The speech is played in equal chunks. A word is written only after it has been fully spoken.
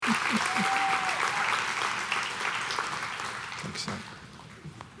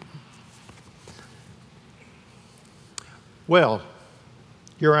Well,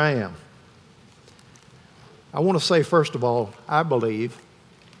 here I am. I want to say, first of all, I believe.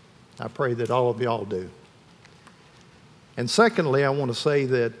 I pray that all of y'all do. And secondly, I want to say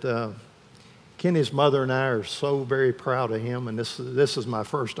that Kenny's mother and I are so very proud of him, and this is my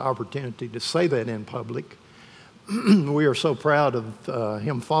first opportunity to say that in public. We are so proud of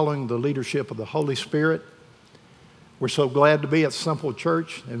him following the leadership of the Holy Spirit. We're so glad to be at Simple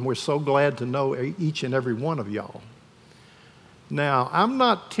Church, and we're so glad to know each and every one of y'all. Now, I'm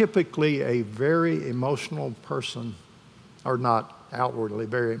not typically a very emotional person, or not outwardly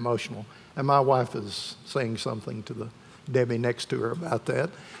very emotional, and my wife is saying something to the Debbie next to her about that.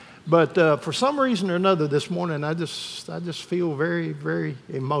 But for some reason or another this morning, I just feel very, very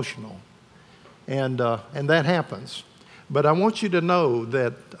emotional, and that happens. But I want you to know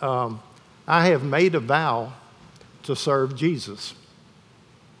that I have made a vow to serve Jesus.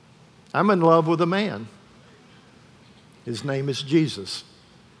 I'm in love with a man. His name is Jesus.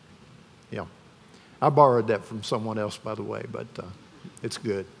 Yeah. I borrowed that from someone else, by the way, but it's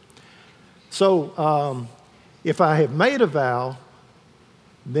good. So if I have made a vow,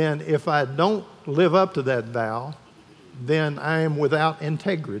 then if I don't live up to that vow, then I am without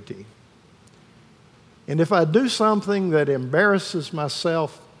integrity. And if I do something that embarrasses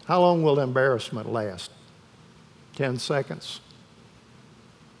myself, how long will embarrassment last? 10 seconds?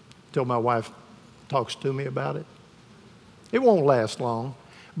 Till my wife talks to me about it? It won't last long.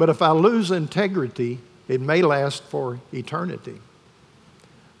 But if I lose integrity, it may last for eternity.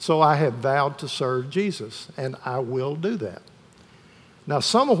 So I have vowed to serve Jesus, and I will do that. Now,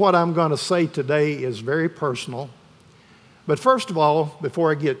 some of what I'm going to say today is very personal. But first of all, before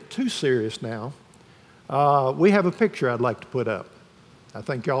I get too serious now, we have a picture I'd like to put up. I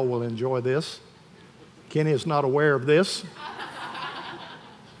think y'all will enjoy this. Kenny is not aware of this.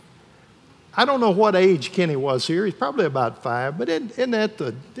 I don't know what age Kenny was here. He's probably about 5, but isn't that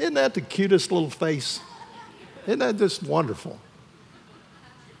the cutest little face? Isn't that just wonderful?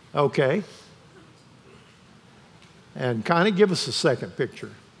 Okay. And Connie, give us a second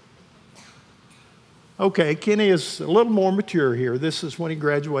picture. Okay, Kenny is a little more mature here. This is when he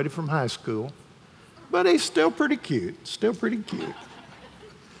graduated from high school. But he's still pretty cute,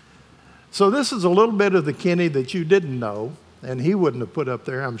 So this is a little bit of the Kenny that you didn't know, and he wouldn't have put up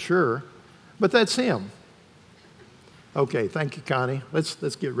there, I'm sure. But that's him. Okay, thank you, Connie.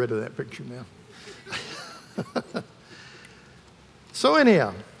 Let's get rid of that picture now. So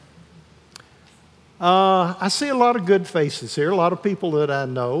anyhow, I see a lot of good faces here, a lot of people that I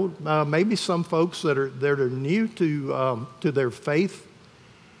know, maybe some folks that are new to their faith.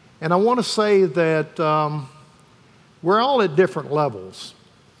 And I want to say that we're all at different levels.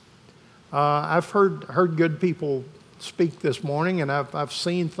 I've heard good people speak this morning, and I've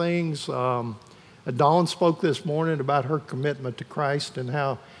seen things. Dawn spoke this morning about her commitment to Christ and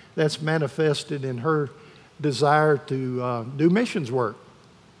how that's manifested in her desire to do missions work.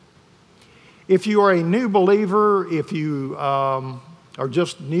 If you are a new believer, if you are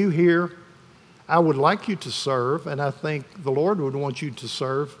just new here, I would like you to serve, and I think the Lord would want you to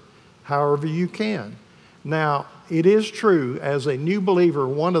serve however you can. Now, it is true, as a new believer,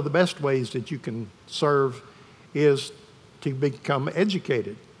 one of the best ways that you can serve is to become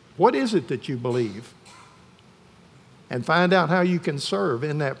educated. What is it that you believe? And find out how you can serve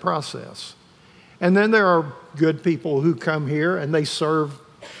in that process. And then there are good people who come here and they serve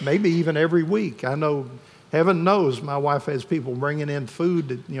maybe even every week. I know, heaven knows, my wife has people bringing in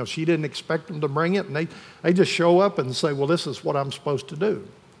food that, she didn't expect them to bring it, and they just show up and say, well, this is what I'm supposed to do.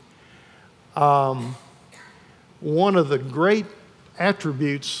 One of the great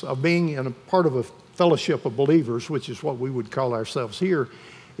attributes of being in a part of a fellowship of believers, which is what we would call ourselves here,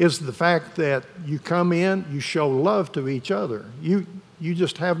 is the fact that you come in, you show love to each other. You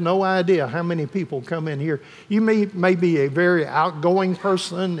just have no idea how many people come in here. You may be a very outgoing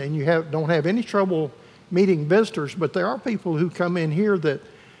person and you don't have any trouble meeting visitors, but there are people who come in here that,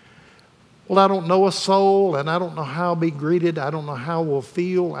 well, I don't know a soul, and I don't know how I'll be greeted. I don't know how we'll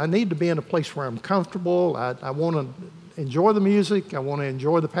feel. I need to be in a place where I'm comfortable. I want to enjoy the music. I want to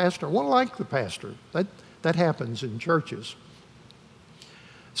enjoy the pastor. I want to like the pastor. That happens in churches.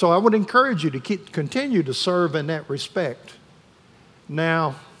 So I would encourage you to continue to serve in that respect.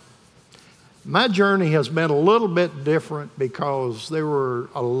 Now, my journey has been a little bit different because there were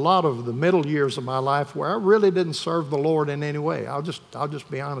a lot of the middle years of my life where I really didn't serve the Lord in any way. I'll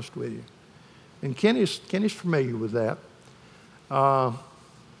just be honest with you. And Kenny's familiar with that.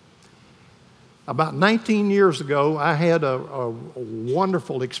 About 19 years ago, I had a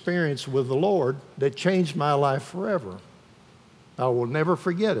wonderful experience with the Lord that changed my life forever. I will never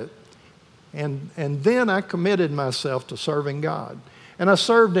forget it. And then I committed myself to serving God. And I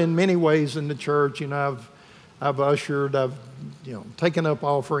served in many ways in the church. I've ushered, I've taken up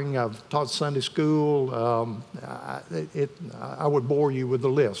offering, I've taught Sunday school. I would bore you with the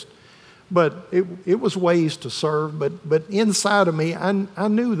list. But it was ways to serve. But inside of me, I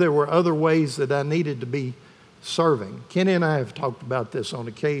knew there were other ways that I needed to be serving. Kenny and I have talked about this on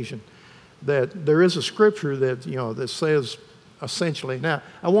occasion, that there is a scripture that that says essentially. Now,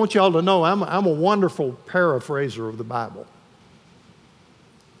 I want y'all to know I'm a wonderful paraphraser of the Bible,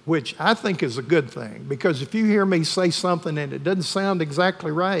 which I think is a good thing, because if you hear me say something and it doesn't sound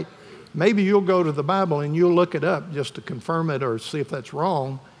exactly right, maybe you'll go to the Bible and you'll look it up just to confirm it or see if that's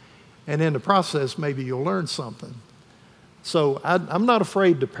wrong, and in the process, maybe you'll learn something. So I'm not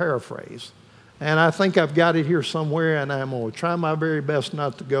afraid to paraphrase, and I think I've got it here somewhere, and I'm going to try my very best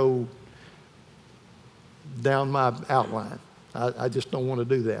not to go down my outline. I just don't want to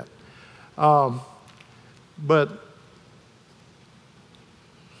do that. But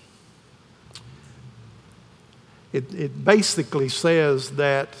it basically says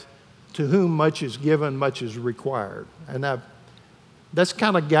that to whom much is given, much is required. And that's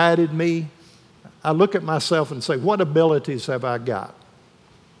kind of guided me. I look at myself and say, what abilities have I got?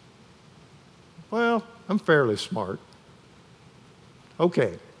 Well, I'm fairly smart.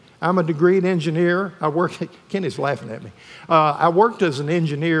 Okay. I'm a degreed engineer. Kenny's laughing at me. I worked as an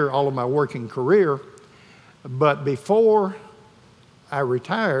engineer all of my working career, but before I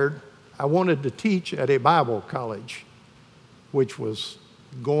retired, I wanted to teach at a Bible college, which was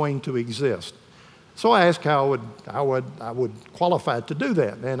going to exist. So I asked how I would qualify to do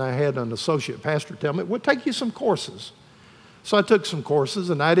that, and I had an associate pastor tell me, "We'll take you some courses." So I took some courses,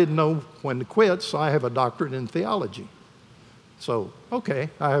 and I didn't know when to quit, so I have a doctorate in theology. So, okay,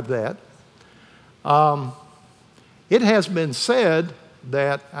 I have that. It has been said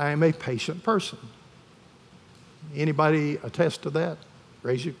that I am a patient person. Anybody attest to that?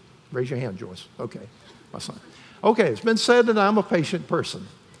 Raise your hand, Joyce. Okay, my son. Okay, it's been said that I'm a patient person.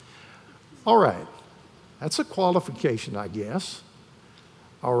 All right, that's a qualification, I guess.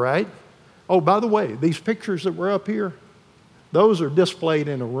 All right. Oh, by the way, these pictures that were up here, those are displayed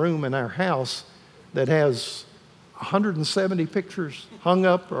in a room in our house that has 170 pictures hung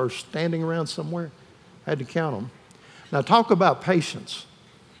up or standing around somewhere. I had to count them. Now talk about patience,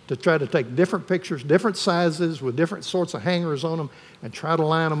 to try to take different pictures, different sizes with different sorts of hangers on them, and try to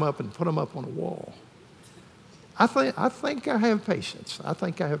line them up and put them up on a wall. I think I have patience. I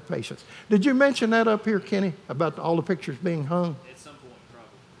think I have patience. Did you mention that up here, Kenny, about all the pictures being hung? At some point,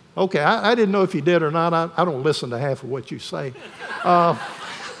 probably. Okay, I didn't know if you did or not. I don't listen to half of what you say. I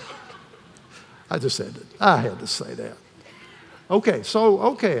just said it. I had to say that.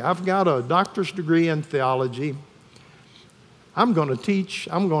 Okay, I've got a doctor's degree in theology. I'm going to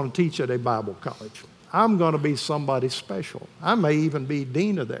teach at a Bible college. I'm going to be somebody special. I may even be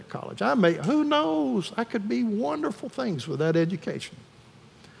dean of that college. Who knows? I could be wonderful things with that education.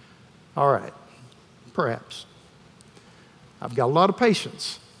 All right, perhaps. I've got a lot of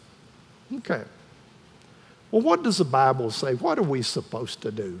patience. Okay. Well, what does the Bible say? What are we supposed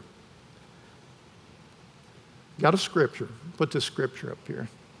to do? Got a scripture. Put this scripture up here.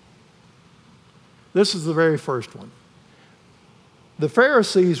 This is the very first one. The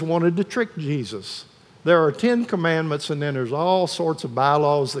Pharisees wanted to trick Jesus. There are 10 commandments, and then there's all sorts of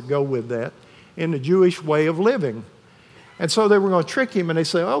bylaws that go with that in the Jewish way of living. And so they were going to trick him, and they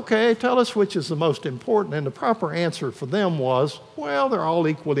say, okay, tell us which is the most important. And the proper answer for them was, well, they're all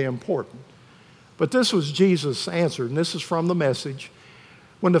equally important. But this was Jesus' answer, and this is from the Message.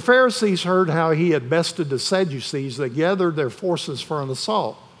 When the Pharisees heard how he had bested the Sadducees, they gathered their forces for an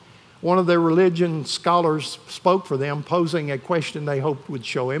assault. One of their religion scholars spoke for them, posing a question they hoped would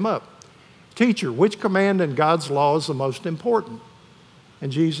show him up. Teacher, which command in God's law is the most important?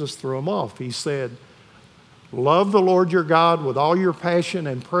 And Jesus threw him off. He said, love the Lord your God with all your passion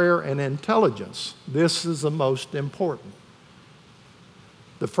and prayer and intelligence. This is the most important.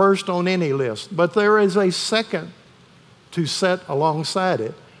 The first on any list. But there is a second to set alongside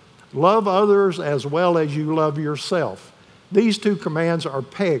it. Love others as well as you love yourself. These two commands are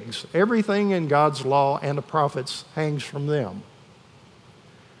pegs. Everything in God's law and the prophets hangs from them.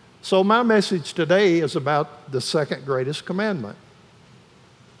 So my message today is about the second greatest commandment.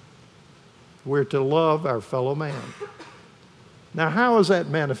 We're to love our fellow man. Now, how is that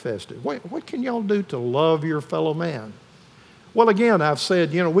manifested? What can y'all do to love your fellow man? Well, again, I've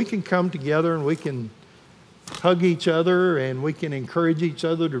said, we can come together and we can hug each other and we can encourage each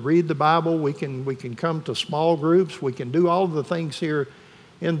other to read the Bible. We can come to small groups. We can do all of the things here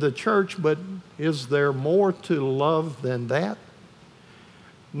in the church, but is there more to love than that?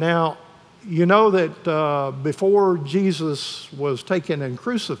 Now, You know that before Jesus was taken and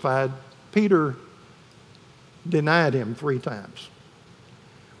crucified, Peter denied him 3 times.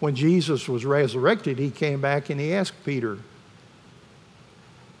 When Jesus was resurrected, he came back and he asked Peter,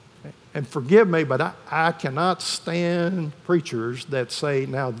 and forgive me, but I cannot stand preachers that say,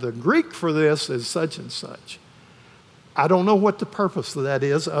 now the Greek for this is such and such. I don't know what the purpose of that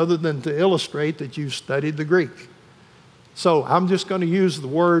is other than to illustrate that you studied the Greek. So I'm just going to use the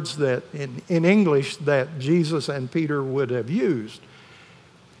words that in English that Jesus and Peter would have used.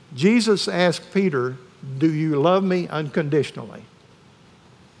 Jesus asked Peter, do you love me unconditionally?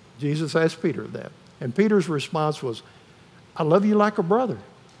 Jesus asked Peter that. And Peter's response was, I love you like a brother.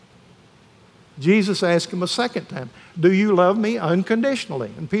 Jesus asked him a second time, do you love me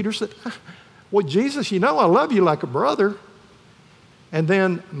unconditionally? And Peter said, well, Jesus, you know I love you like a brother. And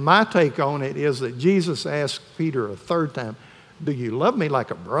then my take on it is that Jesus asked Peter a third time, do you love me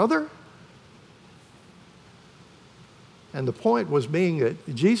like a brother? And the point was being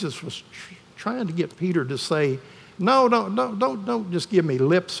that Jesus was trying to get Peter to say, no, don't just give me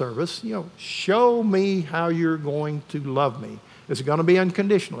lip service. You know, show me how you're going to love me. It's going to be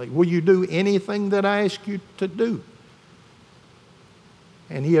unconditionally. Will you do anything that I ask you to do?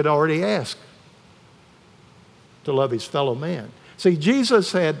 And he had already asked to love his fellow man. See,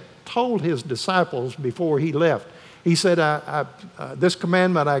 Jesus had told his disciples before he left, he said, this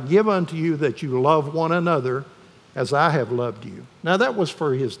commandment I give unto you, that you love one another as I have loved you. Now that was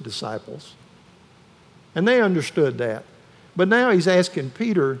for his disciples. And they understood that. But now he's asking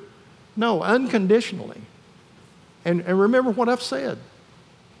Peter, no, unconditionally. And remember what I've said.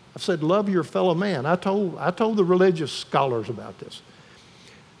 I've said, love your fellow man. I told the religious scholars about this.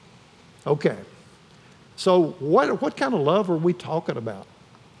 Okay. So what kind of love are we talking about?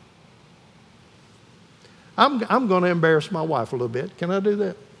 I'm going to embarrass my wife a little bit. Can I do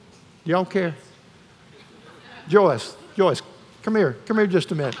that? Y'all care? Joyce, come here. Come here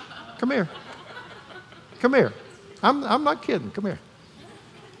just a minute. Come here. I'm not kidding. Come here.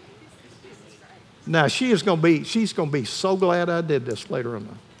 Now she's going to be so glad I did this later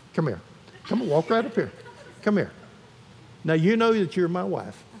on. Come here. Come on, walk right up here. Come here. Now you know that you're my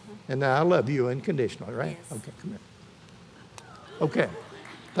wife. And now I love you unconditionally, right? Yes. Okay, come here. Okay,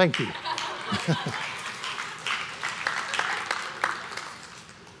 thank you.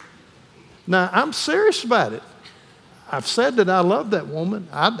 Now, I'm serious about it. I've said that I love that woman.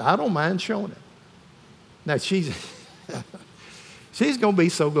 I don't mind showing it. Now, she's going to be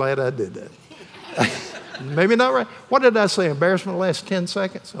so glad I did that. Maybe not right. What did I say? Embarrassment lasts 10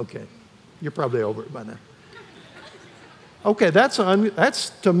 seconds? Okay, you're probably over it by now. Okay, that's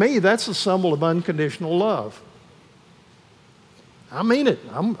to me, that's a symbol of unconditional love. I mean it.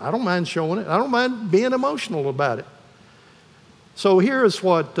 I don't mind showing it. I don't mind being emotional about it. So here's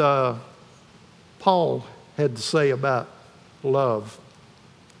what Paul had to say about love.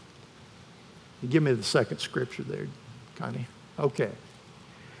 Give me the second scripture there, Connie. Okay.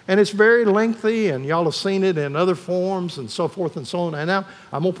 And it's very lengthy, and y'all have seen it in other forms and so forth and so on. And now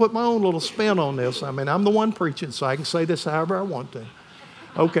I'm going to put my own little spin on this. I mean, I'm the one preaching, so I can say this however I want to.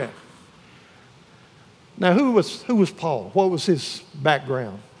 Okay. Now, who was Paul? What was his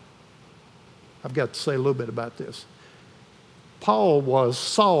background? I've got to say a little bit about this. Paul was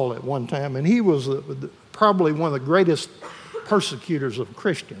Saul at one time, and he was probably one of the greatest persecutors of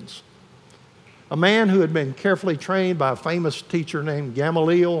Christians. A man who had been carefully trained by a famous teacher named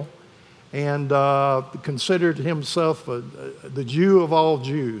Gamaliel and considered himself the Jew of all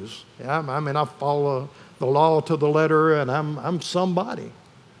Jews. I mean, I follow the law to the letter, and I'm somebody.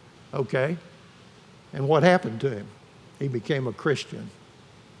 Okay? And what happened to him? He became a Christian.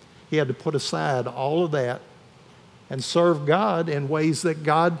 He had to put aside all of that and serve God in ways that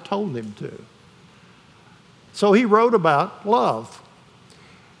God told him to. So he wrote about love.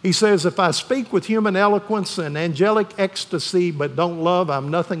 He says, if I speak with human eloquence and angelic ecstasy but don't love, I'm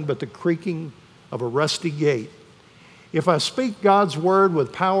nothing but the creaking of a rusty gate. If I speak God's word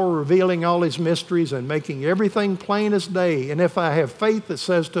with power, revealing all his mysteries and making everything plain as day, and if I have faith that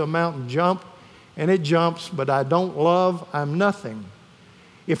says to a mountain, jump, and it jumps, but I don't love, I'm nothing.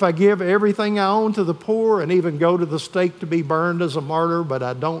 If I give everything I own to the poor and even go to the stake to be burned as a martyr, but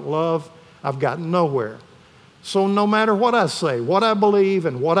I don't love, I've gotten nowhere. So no matter what I say, what I believe,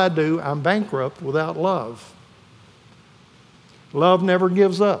 and what I do, I'm bankrupt without love. Love never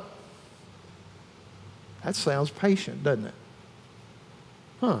gives up. That sounds patient, doesn't it?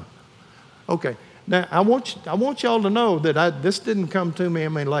 Huh. Okay. Now, I want y'all to know that this didn't come to me,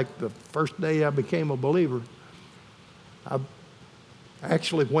 like the first day I became a believer.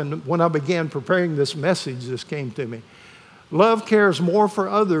 Actually, when I began preparing this message, this came to me. Love cares more for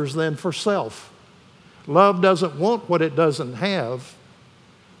others than for self. Love doesn't want what it doesn't have.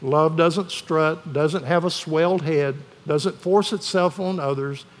 Love doesn't strut, doesn't have a swelled head, doesn't force itself on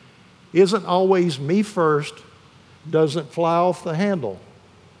others, isn't always me first, doesn't fly off the handle.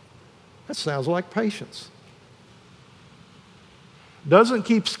 That sounds like patience. Doesn't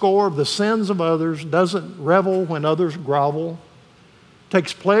keep score of the sins of others, doesn't revel when others grovel,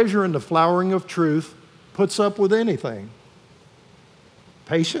 takes pleasure in the flowering of truth, puts up with anything.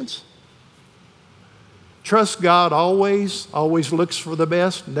 Patience. Trusts God always, always looks for the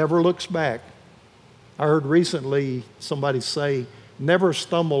best, never looks back. I heard recently somebody say, never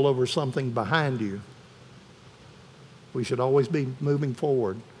stumble over something behind you. We should always be moving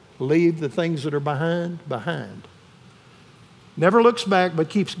forward. Leave the things that are behind. Never looks back, but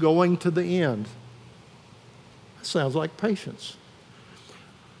keeps going to the end. That sounds like patience.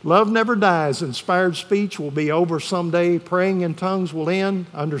 Love never dies. Inspired speech will be over someday. Praying in tongues will end.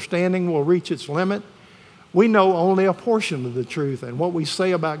 Understanding will reach its limit. We know only a portion of the truth, and what we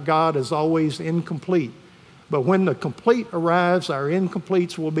say about God is always incomplete. But when the complete arrives, our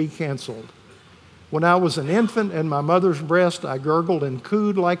incompletes will be canceled. When I was an infant in my mother's breast, I gurgled and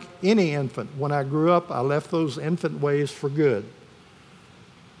cooed like any infant. When I grew up, I left those infant ways for good.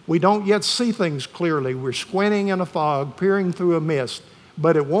 We don't yet see things clearly. We're squinting in a fog, peering through a mist.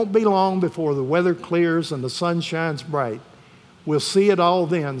 But it won't be long before the weather clears and the sun shines bright. We'll see it all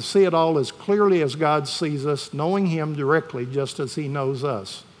then, see it all as clearly as God sees us, knowing Him directly just as He knows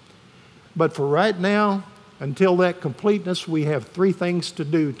us. But for right now, until that completeness, we have three things to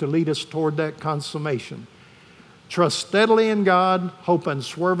do to lead us toward that consummation. Trust steadily in God, hope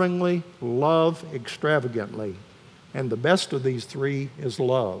unswervingly, love extravagantly. And the best of these three is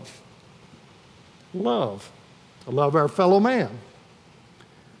love. Love. Love our fellow man.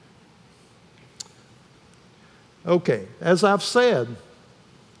 Okay, as I've said,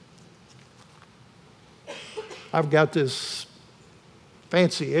 I've got this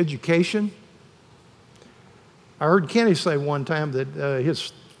fancy education. I heard Kenny say one time that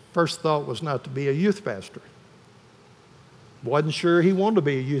his first thought was not to be a youth pastor. Wasn't sure he wanted to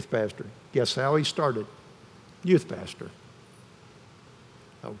be a youth pastor. Guess how he started? Youth pastor.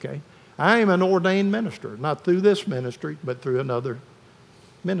 Okay. I am an ordained minister, not through this ministry, but through another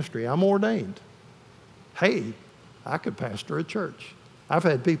ministry. I'm ordained. Hey, I could pastor a church. I've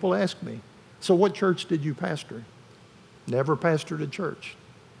had people ask me, so what church did you pastor? Never pastored a church.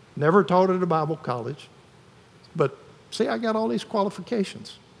 Never taught at a Bible college. But see, I got all these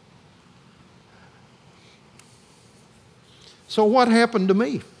qualifications. So what happened to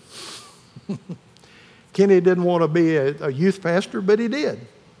me? Kenny didn't want to be a youth pastor, but he did.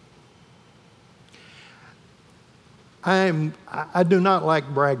 I do not like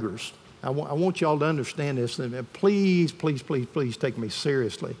braggers. I want y'all to understand this, and please, please, please, please take me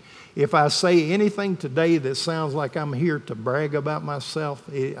seriously. If I say anything today that sounds like I'm here to brag about myself,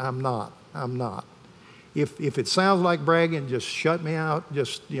 I'm not. I'm not. If it sounds like bragging, just shut me out.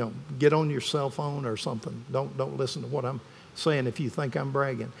 Just, get on your cell phone or something. Don't listen to what I'm saying if you think I'm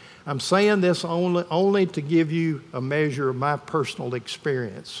bragging. I'm saying this only to give you a measure of my personal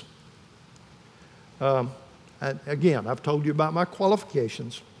experience. Again, I've told you about my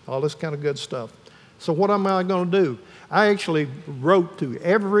qualifications, all this kind of good stuff. So what am I going to do? I actually wrote to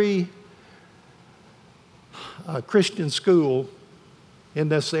every Christian school in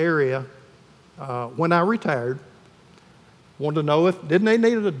this area when I retired. Wanted to know didn't they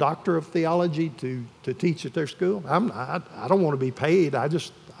need a doctor of theology to teach at their school? I don't want to be paid. I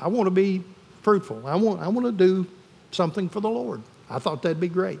want to be fruitful. I want to do something for the Lord. I thought that'd be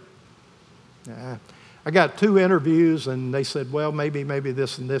great. I got 2 interviews, and they said, well, maybe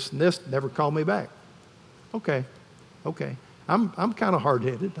this and this and this. Never called me back. Okay. I'm kind of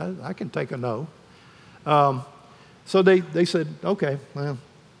hard-headed. I can take a no. So they said, okay, well,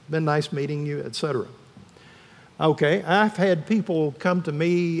 been nice meeting you, etc. Okay, I've had people come to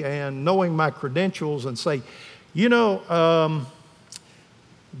me and knowing my credentials and say,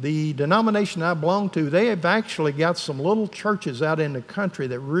 the denomination I belong to, they have actually got some little churches out in the country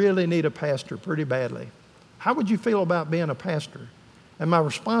that really need a pastor pretty badly. How would you feel about being a pastor? And my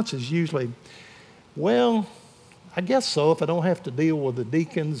response is usually, well, I guess so if I don't have to deal with the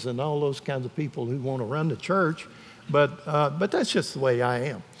deacons and all those kinds of people who want to run the church. But that's just the way I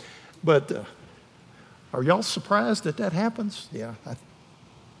am. But are y'all surprised that happens? Yeah,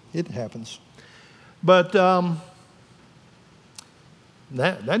 it happens. But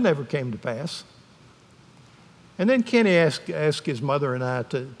that never came to pass. And then Kenny asked his mother and I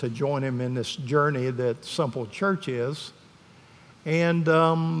to join him in this journey that Simple Church is. And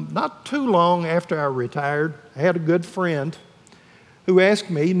not too long after I retired, I had a good friend who asked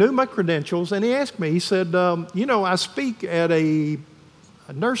me, he knew my credentials, and he asked me, he said, I speak at a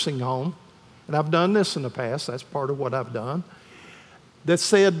nursing home, and I've done this in the past, that's part of what I've done, that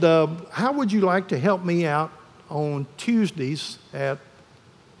said, how would you like to help me out on Tuesdays at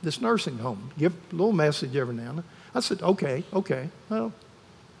this nursing home? Give a little message every now and then. I said, okay, well,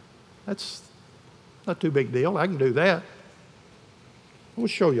 that's not too big a deal, I can do that. We'll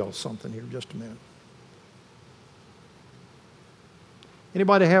show y'all something here in just a minute.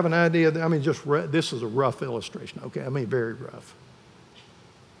 Anybody have an idea? This is a rough illustration, okay? Very rough.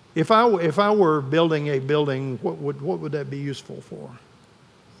 If I were building a building, what would that be useful for?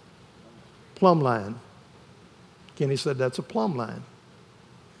 Plumb line. Kenny said that's a plumb line.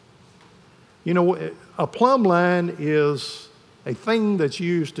 A plumb line is a thing that's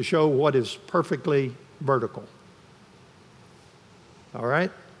used to show what is perfectly vertical. All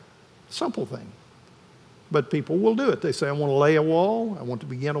right? Simple thing. But people will do it. They say, I want to lay a wall. I want to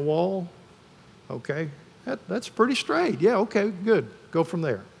begin a wall. Okay, that's pretty straight. Yeah, okay, good. Go from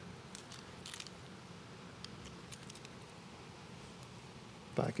there.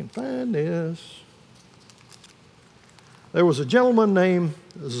 If I can find this. There was a gentleman named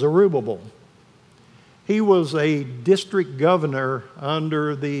Zerubbabel. He was a district governor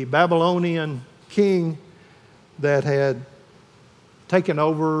under the Babylonian king that had taken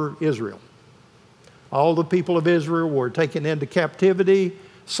over Israel. All the people of Israel were taken into captivity.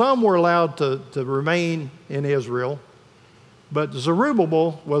 Some were allowed to remain in Israel, but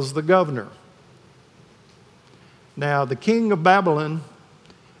Zerubbabel was the governor. Now, the king of Babylon,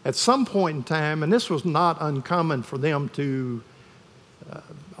 at some point in time, and this was not uncommon for them to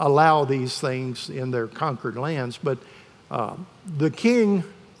allow these things in their conquered lands, but the king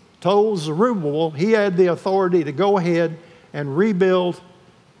told Zerubbabel he had the authority to go ahead and rebuild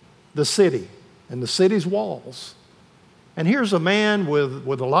the city and the city's walls. And here's a man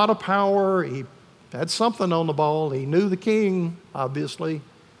with a lot of power. He had something on the ball. He knew the king, obviously.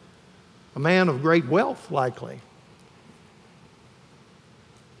 A man of great wealth, likely.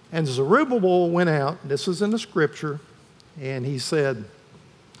 And Zerubbabel went out, this is in the scripture, and he said,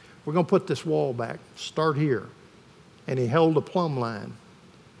 we're going to put this wall back. Start here. And he held a plumb line.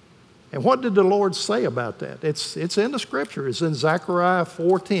 And what did the Lord say about that? It's in the scripture. It's in Zechariah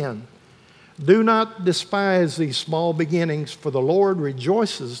 4:10. Do not despise these small beginnings, for the Lord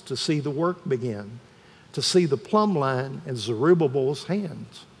rejoices to see the work begin, to see the plumb line in Zerubbabel's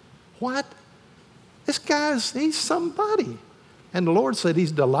hands. What? This he's somebody. And the Lord said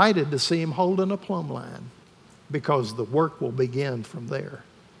he's delighted to see him holding a plumb line because the work will begin from there.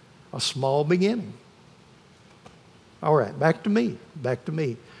 A small beginning. All right, back to me.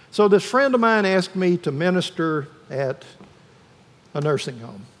 So this friend of mine asked me to minister at a nursing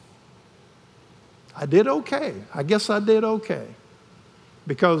home. I did okay. I guess I did okay.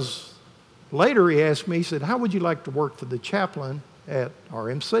 Because later he asked me, he said, how would you like to work for the chaplain at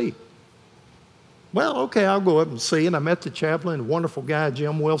RMC? Well, okay, I'll go up and see. And I met the chaplain, a wonderful guy,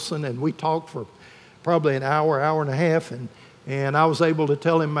 Jim Wilson, and we talked for probably an hour and a half. And I was able to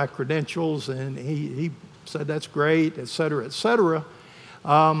tell him my credentials, and he said, that's great, et cetera, et cetera.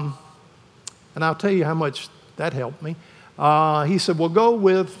 And I'll tell you how much that helped me. He said, well, go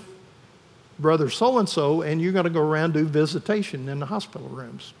with Brother so-and-so, and you're going to go around and do visitation in the hospital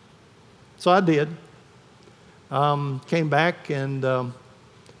rooms. So I did. Came back, and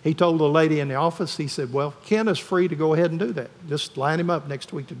he told the lady in the office, he said, well, Ken is free to go ahead and do that. Just line him up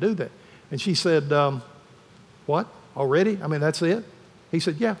next week to do that. And she said, what? Already? That's it? He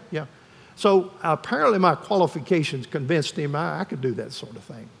said, yeah. So apparently my qualifications convinced him I could do that sort of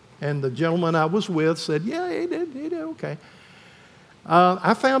thing. And the gentleman I was with said, yeah, he did okay.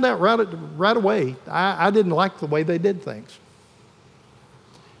 I found out right away, I didn't like the way they did things.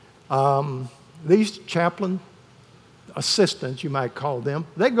 These chaplain assistants, you might call them,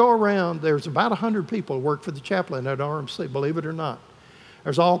 they go around, there's about 100 people who work for the chaplain at RMC, believe it or not.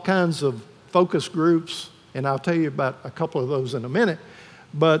 There's all kinds of focus groups, and I'll tell you about a couple of those in a minute.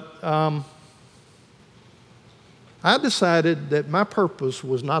 But I decided that my purpose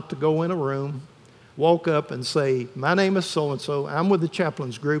was not to go in a room, walk up and say, my name is so-and-so, I'm with the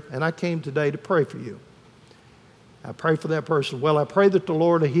chaplains group, and I came today to pray for you. I pray for that person. Well, I pray that the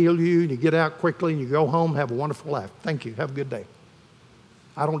Lord will heal you, and you get out quickly, and you go home, have a wonderful life. Thank you. Have a good day.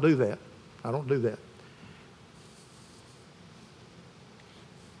 I don't do that.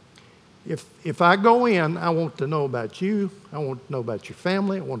 If I go in, I want to know about you. I want to know about your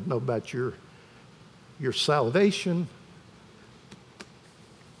family. I want to know about your salvation.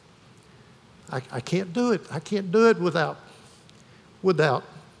 I can't do it. I can't do it without without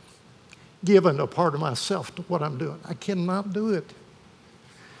giving a part of myself to what I'm doing. I cannot do it.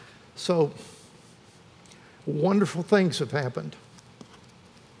 So, wonderful things have happened.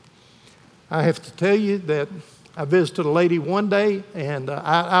 I have to tell you that I visited a lady one day, and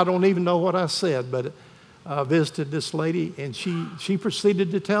I don't even know what I said, but I visited this lady, and she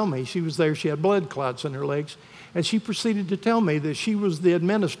proceeded to tell me, she was there, she had blood clots in her legs, and she proceeded to tell me that she was the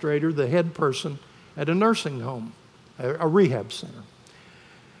administrator, the head person at a nursing home, a rehab center.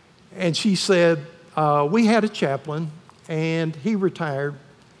 And she said, we had a chaplain, and he retired,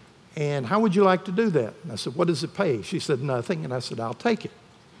 and how would you like to do that? And I said, what does it pay? She said, nothing, and I said, I'll take it.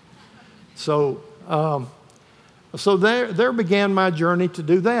 So there began my journey to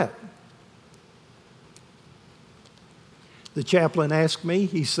do that. The chaplain asked me,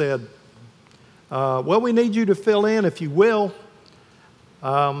 he said, well, we need you to fill in if you will.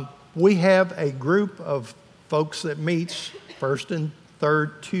 We have a group of folks that meets first and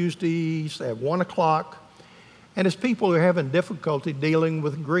third Tuesdays at 1 o'clock. And it's people who are having difficulty dealing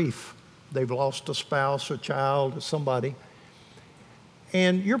with grief. They've lost a spouse, a child, or somebody.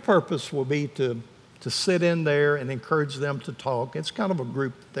 And your purpose will be to sit in there and encourage them to talk. It's kind of a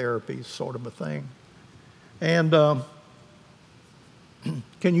group therapy sort of a thing. And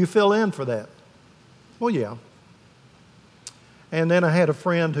can you fill in for that? Well, yeah. And then I had a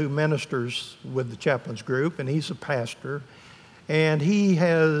friend who ministers with the chaplain's group, and he's a pastor. And he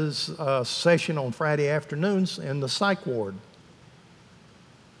has a session on Friday afternoons in the psych ward.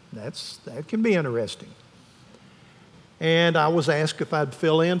 That can be interesting. And I was asked if I'd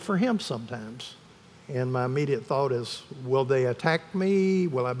fill in for him sometimes. And my immediate thought is, will they attack me?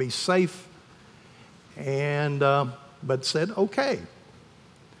 Will I be safe? And but said, okay.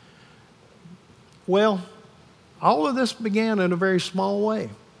 Well, all of this began in a very small way.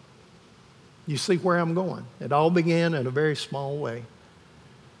 You see where I'm going. It all began in a very small way.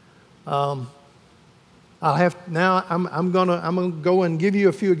 I'm gonna go and give you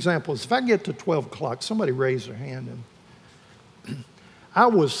a few examples. If I get to 12 o'clock, somebody raise their hand.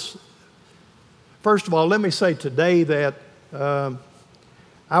 And first of all, let me say today that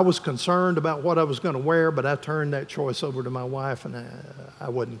I was concerned about what I was going to wear, but I turned that choice over to my wife, and I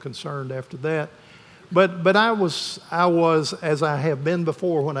wasn't concerned after that. But I was, as I have been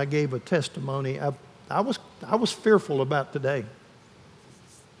before when I gave a testimony, I was fearful about today.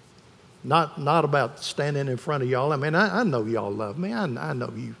 Not about standing in front of y'all. I mean, I know y'all love me. I know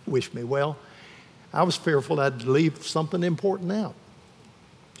you wish me well. I was fearful I'd leave something important out.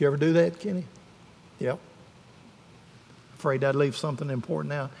 Did you ever do that, Kenny? Yep. Afraid I'd leave something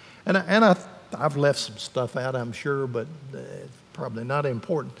important out. And I've left some stuff out, I'm sure, but it's probably not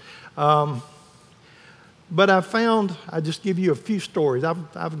important. But I just give you a few stories.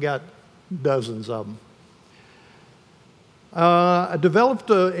 I've got dozens of them. I developed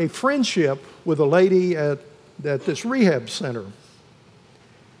a friendship with a lady at this rehab center.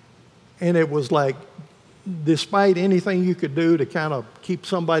 And it was like, despite anything you could do to kind of keep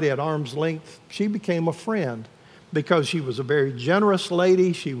somebody at arm's length, she became a friend because she was a very generous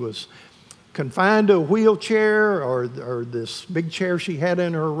lady. She was confined to a wheelchair or this big chair she had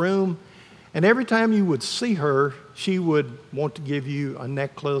in her room. And every time you would see her, she would want to give you a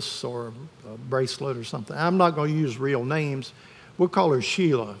necklace or a bracelet or something. I'm not going to use real names. We'll call her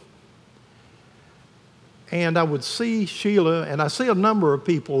Sheila. And I would see Sheila, and I see a number of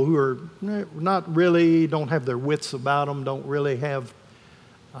people who are don't have their wits about them, don't really have,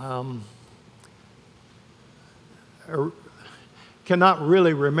 or cannot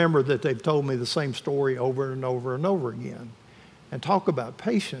really remember that they've told me the same story over and over and over again. And talk about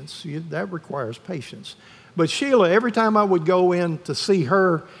patience, that requires patience. But Sheila, every time I would go in to see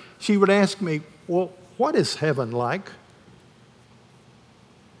her, she would ask me, well, what is heaven like?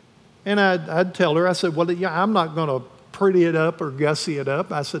 And I'd tell her, I said, well, yeah, I'm not going to pretty it up or gussy it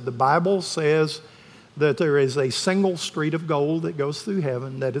up. I said, the Bible says that there is a single street of gold that goes through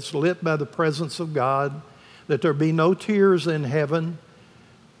heaven, that it's lit by the presence of God, that there be no tears in heaven.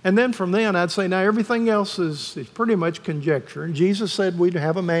 And then from then, I'd say, now everything else is pretty much conjecture. And Jesus said we'd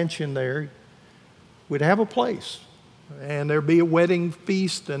have a mansion there. We'd have a place. And there'd be a wedding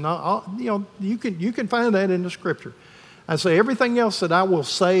feast. And you can find that in the Scripture. I say everything else that I will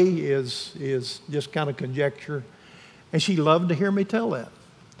say is just kind of conjecture. And she loved to hear me tell that.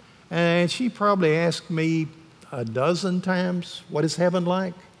 And she probably asked me a dozen times, what is heaven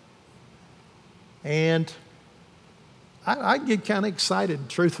like? And I'd get kind of excited,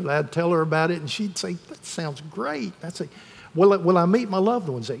 truthfully. I'd tell her about it, and she'd say, that sounds great. I'd say, will I meet my loved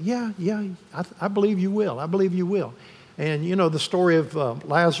ones? I'd say, yeah, I believe you will. I believe you will. And you know the story of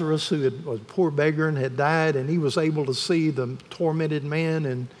Lazarus, who was a poor beggar and had died, and he was able to see the tormented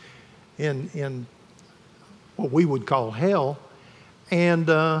man in what we would call hell. And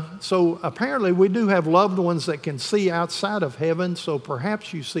so apparently we do have loved ones that can see outside of heaven. So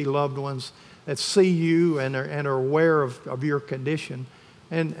perhaps you see loved ones that see you and are aware of your condition.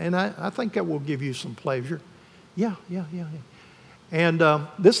 And I think that will give you some pleasure. Yeah. And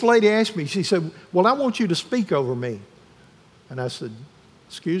this lady asked me, she said, well, I want you to speak over me. And I said,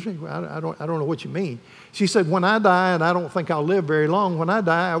 excuse me, I don't know what you mean. She said, when I die, and I don't think I'll live very long, when I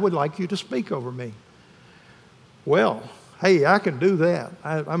die, I would like you to speak over me. Well, hey, I can do that.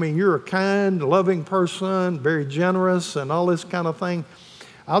 I mean, you're a kind, loving person, very generous, and all this kind of thing.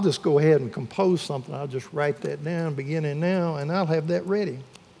 I'll just go ahead and compose something. I'll just write that down, beginning now, and I'll have that ready.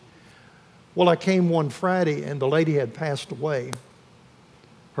 Well, I came one Friday, and the lady had passed away.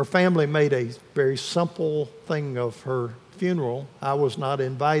 Her family made a very simple thing of her funeral. I was not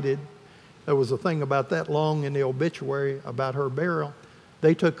invited. There was a thing about that long in the obituary about her burial.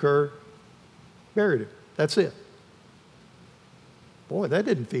 They took her, buried her. That's it. Boy, that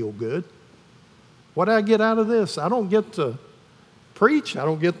didn't feel good. What did I get out of this? I don't get to preach. I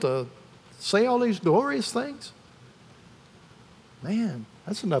don't get to say all these glorious things. Man,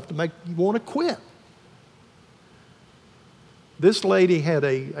 that's enough to make you want to quit. This lady had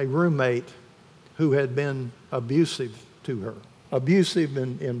a roommate who had been abusive to her, abusive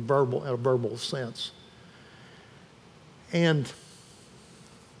in a verbal sense. And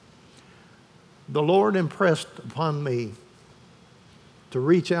the Lord impressed upon me to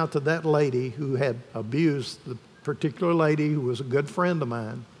reach out to that lady who had abused the particular lady who was a good friend of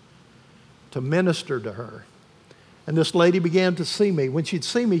mine, to minister to her. And this lady began to see me. When she'd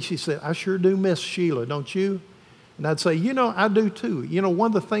see me, she said, I sure do miss Sheila, don't you? And I'd say, you know, I do too. You know,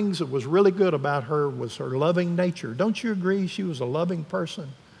 one of the things that was really good about her was her loving nature. Don't you agree she was a loving person?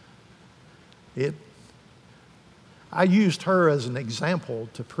 I used her as an example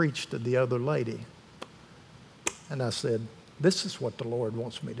to preach to the other lady. And I said, this is what the Lord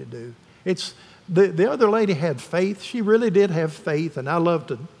wants me to do. The other lady had faith. She really did have faith, and I love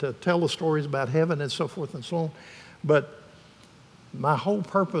to tell the stories about heaven and so forth and so on. But my whole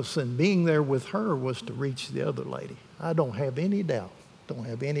purpose in being there with her was to reach the other lady. I don't have any doubt.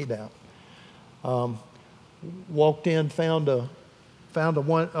 Walked in, found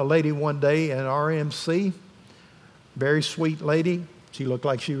a lady one day at RMC, very sweet lady. She looked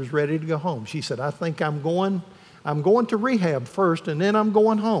like she was ready to go home. She said, I think I'm going to rehab first, and then I'm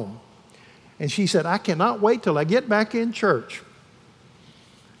going home. And she said, I cannot wait till I get back in church.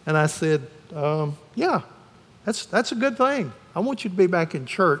 And I said, yeah, that's a good thing. I want you to be back in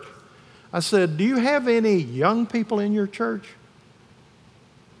church. I said, do you have any young people in your church?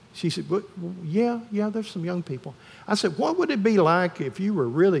 She said, well, yeah, there's some young people. I said, what would it be like if you were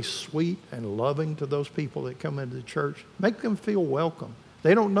really sweet and loving to those people that come into the church? Make them feel welcome.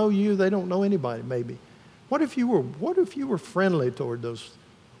 They don't know you. They don't know anybody, maybe. What if you were friendly toward those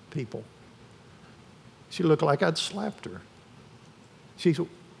people? She looked like I'd slapped her. She said,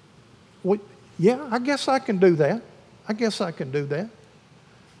 well, yeah, I guess I can do that.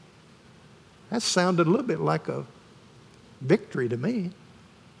 That sounded a little bit like a victory to me.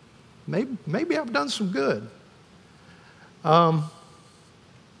 Maybe I've done some good.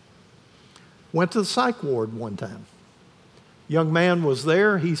 Went to the psych ward one time. Young man was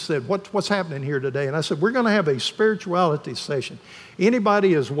there. He said, what's happening here today? And I said, we're going to have a spirituality session.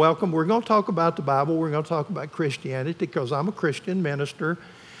 Anybody is welcome. We're going to talk about the Bible. We're going to talk about Christianity because I'm a Christian minister.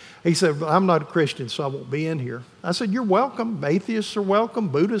 He said, I'm not a Christian, so I won't be in here. I said, you're welcome. Atheists are welcome.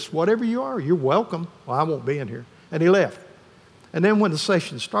 Buddhists, whatever you are, you're welcome. Well, I won't be in here. And he left. And then when the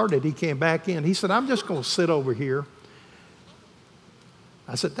session started, he came back in. He said, I'm just going to sit over here.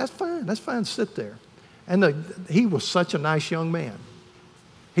 I said, that's fine, sit there. And he was such a nice young man.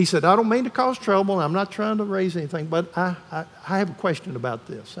 He said, I don't mean to cause trouble. I'm not trying to raise anything, but I have a question about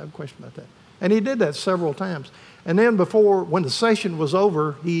this. I have a question about that. And he did that several times. And then when the session was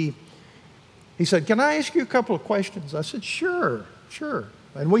over, he said, can I ask you a couple of questions? I said, sure.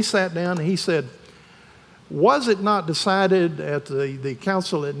 And we sat down, and he said, was it not decided at the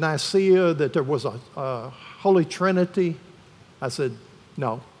council at Nicaea that there was a Holy Trinity? I said,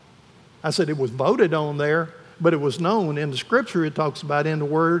 no. I said, it was voted on there, but it was known. In the Scripture, it talks about in the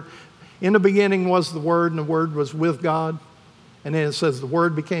Word. In the beginning was the Word, and the Word was with God. And then it says the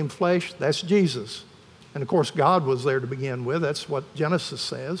Word became flesh. That's Jesus. And, of course, God was there to begin with. That's what Genesis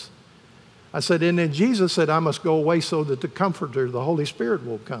says. I said, and then Jesus said, I must go away so that the Comforter, the Holy Spirit,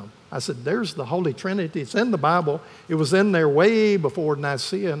 will come. I said, there's the Holy Trinity. It's in the Bible. It was in there way before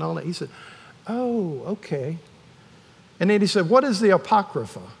Nicaea and all that. He said, oh, okay. And then he said, what is the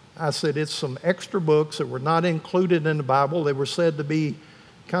Apocrypha? I said, it's some extra books that were not included in the Bible. They were said to be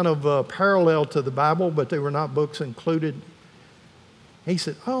kind of parallel to the Bible, but they were not books included. He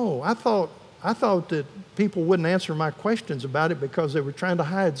said, oh, I thought that people wouldn't answer my questions about it because they were trying to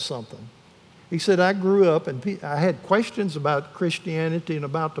hide something. He said, I grew up and I had questions about Christianity and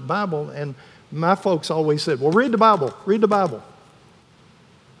about the Bible, and my folks always said, well, read the Bible, read the Bible.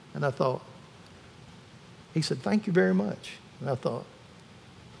 And I thought, he said, thank you very much. And I thought,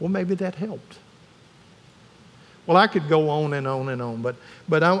 well, maybe that helped. Well, I could go on and on and on,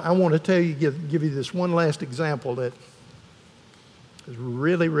 but I want to tell you, give you this one last example that is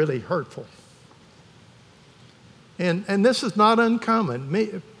really, really hurtful. And this is not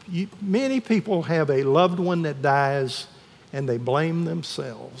uncommon. Many people have a loved one that dies and they blame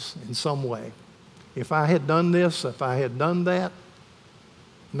themselves in some way. If I had done this, if I had done that,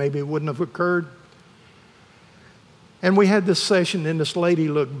 maybe it wouldn't have occurred. And we had this session, and this lady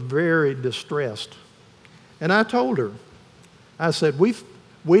looked very distressed. And I told her, I said,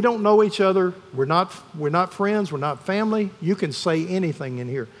 we don't know each other. We're not friends. We're not family. You can say anything in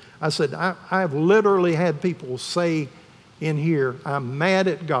here. I said, I've literally had people say in here, I'm mad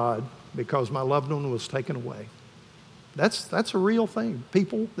at God because my loved one was taken away. That's a real thing.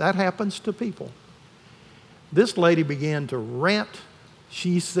 People, that happens to people. This lady began to rant.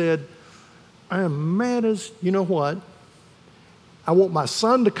 She said, I am mad as, you know what? I want my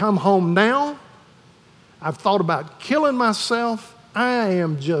son to come home now. I've thought about killing myself. I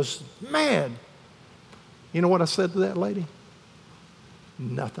am just mad. You know what I said to that lady?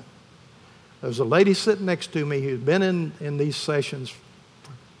 Nothing. There was a lady sitting next to me who'd been in these sessions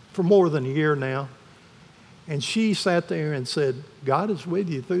for more than a year now. And she sat there and said, God is with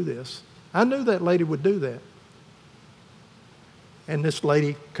you through this. I knew that lady would do that. And this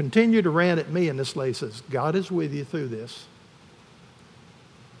lady continued to rant at me, and this lady says, God is with you through this.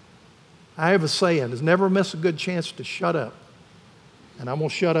 I have a saying, is never miss a good chance to shut up. And I'm going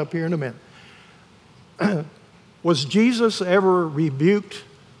to shut up here in a minute. Was Jesus ever rebuked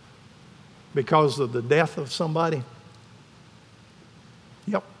because of the death of somebody?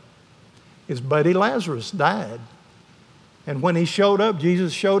 Yep. His buddy Lazarus died. And when he showed up,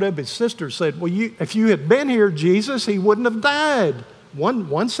 Jesus showed up, his sister said, well, if you had been here, Jesus, he wouldn't have died.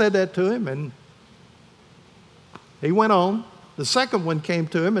 One said that to him, and he went on. The second one came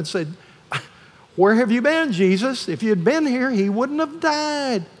to him and said, where have you been, Jesus? If you had been here, he wouldn't have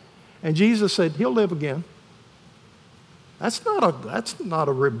died. And Jesus said, he'll live again. That's not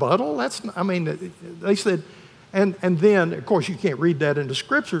a rebuttal. They said, and then, of course, you can't read that in the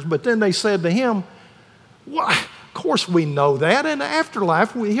scriptures, but then they said to him, well, of course we know that. In the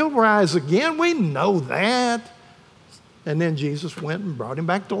afterlife, he'll rise again. We know that. And then Jesus went and brought him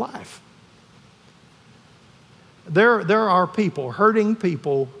back to life. There are people, hurting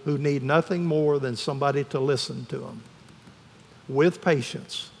people, who need nothing more than somebody to listen to them with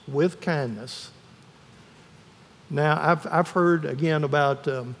patience, with kindness. Now, I've heard, again, about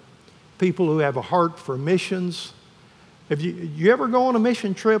people who have a heart for missions. Have you ever go on a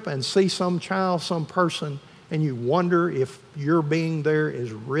mission trip and see some child, some person, and you wonder if your being there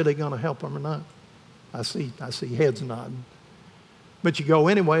is really going to help them or not? I see heads nodding. But you go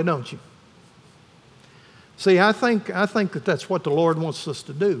anyway, don't you? See, I think that that's what the Lord wants us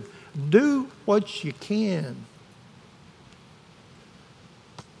to do. Do what you can.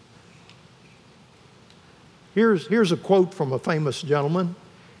 Here's a quote from a famous gentleman.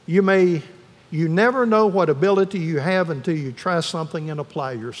 You never know what ability you have until you try something and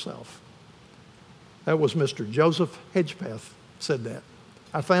apply yourself. That was Mr. Joseph Hedgepeth said that.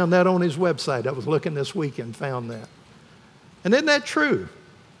 I found that on his website. I was looking this week and found that. And isn't that true?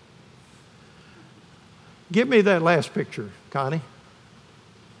 Give me that last picture, Connie.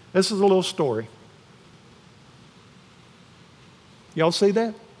 This is a little story. Y'all see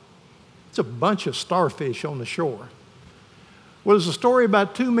that? It's a bunch of starfish on the shore. Well, there's a story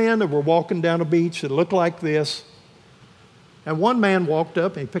about two men that were walking down a beach that looked like this. And one man walked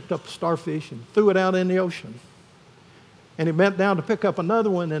up and he picked up a starfish and threw it out in the ocean. And he bent down to pick up another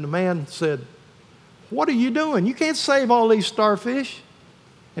one, and the man said, what are you doing? You can't save all these starfish.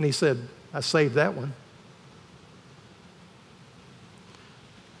 And he said, I saved that one.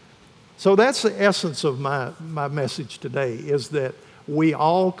 So that's the essence of my message today, is that we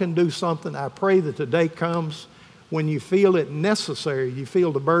all can do something. I pray that the day comes when you feel it necessary, you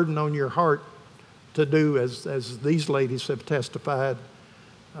feel the burden on your heart to do as these ladies have testified.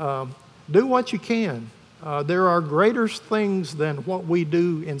 Do what you can. There are greater things than what we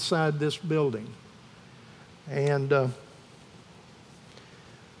do inside this building. And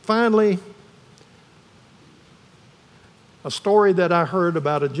a story that I heard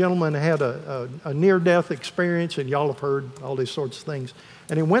about a gentleman who had a near-death experience, and y'all have heard all these sorts of things.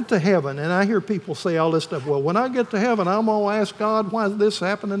 And he went to heaven, and I hear people say all this stuff, well, when I get to heaven, I'm going to ask God why this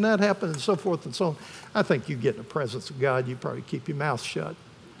happened and that happened and so forth and so on. I think you get in the presence of God, you probably keep your mouth shut.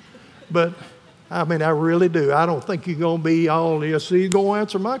 But, I mean, I really do. I don't think you're going to be all, yes, he's going to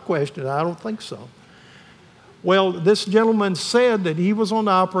answer my question. I don't think so. Well, this gentleman said that he was on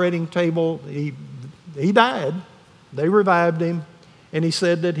the operating table. He died. They revived him, and he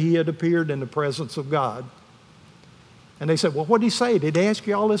said that he had appeared in the presence of God. And they said, well, what did he say? Did he ask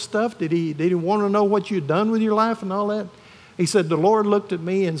you all this stuff? Did he want to know what you'd done with your life and all that? He said, the Lord looked at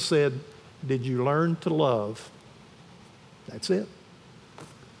me and said, did you learn to love? That's it.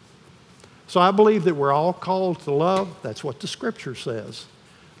 So I believe that we're all called to love. That's what the Scripture says.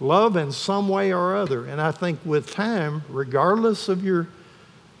 Love in some way or other. And I think with time, regardless of your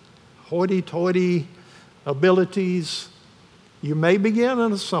hoity-toity abilities, you may begin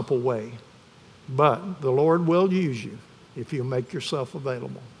in a simple way, but the Lord will use you if you make yourself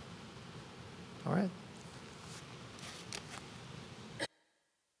available. All right?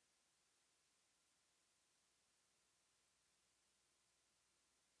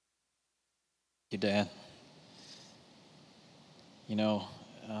 You, Dad. You know,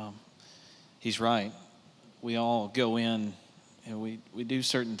 he's right. We all go in and we do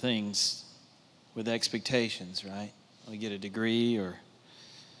certain things with expectations, right? We get a degree, or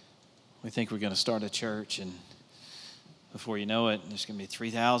we think we're going to start a church, and before you know it, there's going to be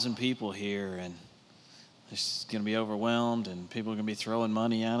 3,000 people here, and it's going to be overwhelmed, and people are going to be throwing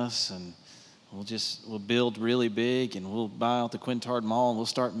money at us, and we'll build really big, and we'll buy out the Quintard Mall, and we'll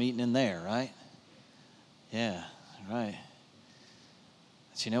start meeting in there, right? Yeah, right.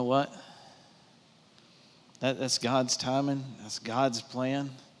 But you know what? That's God's timing. That's God's plan.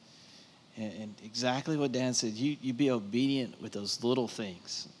 And exactly what Dan said, you be obedient with those little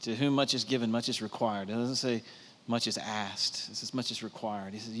things. To whom much is given, much is required. It doesn't say much is asked. It says much is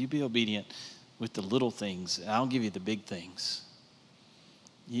required. He says, you be obedient with the little things, and I'll give you the big things.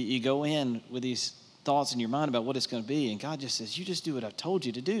 You go in with these thoughts in your mind about what it's going to be, and God just says, you just do what I've told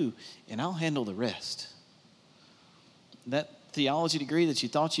you to do, and I'll handle the rest. That theology degree that you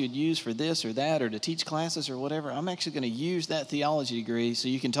thought you'd use for this or that, or to teach classes or whatever, I'm actually going to use that theology degree so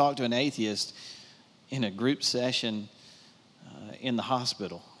you can talk to an atheist in a group session in the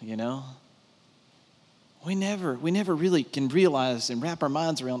hospital, you know? We never really can realize and wrap our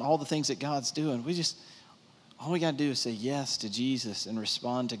minds around all the things that God's doing. All we got to do is say yes to Jesus and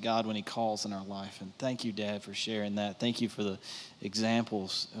respond to God when he calls in our life. And thank you, Dad, for sharing that. Thank you for the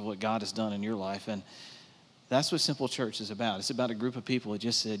examples of what God has done in your life. And that's what Simple Church is about. It's about a group of people who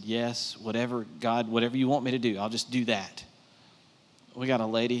just said, yes, whatever, God, whatever you want me to do, I'll just do that. We got a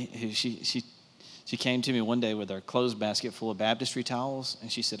lady who she came to me one day with her clothes basket full of baptistry towels,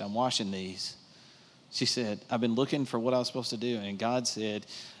 and she said, I'm washing these. She said, I've been looking for what I was supposed to do, and God said,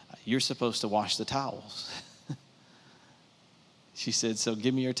 you're supposed to wash the towels. She said, so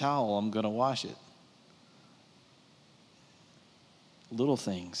give me your towel, I'm going to wash it. Little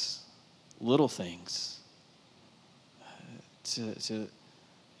things.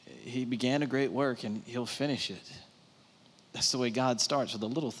 He began a great work, and he'll finish it. That's the way God starts, with the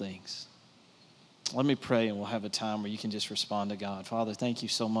little things. Let me pray, and we'll have a time where you can just respond to God. Father, thank you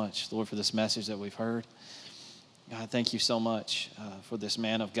so much, Lord, for this message that we've heard. God, thank you so much for this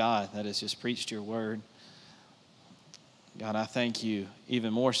man of God that has just preached your word. God, I thank you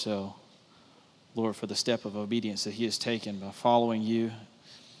even more so, Lord, for the step of obedience that he has taken by following you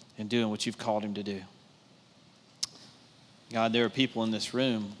and doing what you've called him to do. God, there are people in this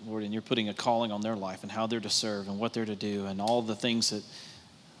room, Lord, and you're putting a calling on their life and how they're to serve and what they're to do and all the things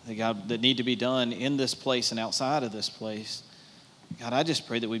that need to be done in this place and outside of this place. God, I just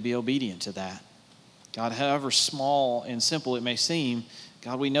pray that we be obedient to that. God, however small and simple it may seem,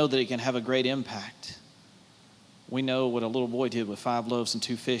 God, we know that it can have a great impact. We know what a little boy did with 5 loaves and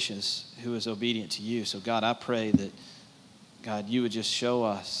 2 fishes who was obedient to you. So, God, I pray that, God, you would just show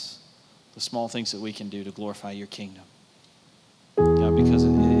us the small things that we can do to glorify your kingdom. God, because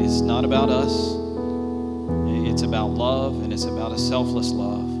it's not about us. It's about love, and it's about a selfless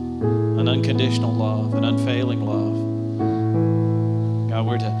love, an unconditional love, an unfailing love. God,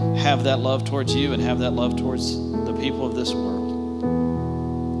 we're to have that love towards you and have that love towards the people of this world.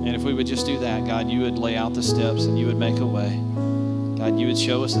 And if we would just do that, God, you would lay out the steps and you would make a way. God, you would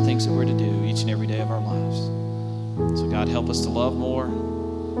show us the things that we're to do each and every day of our lives. So, God, help us to love more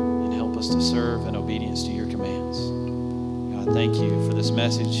and help us to serve in obedience to your commands. God, thank you for this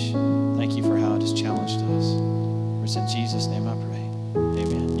message. Thank you for how it has challenged us. For it's in Jesus' name I pray.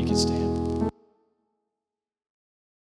 Amen. You can stand.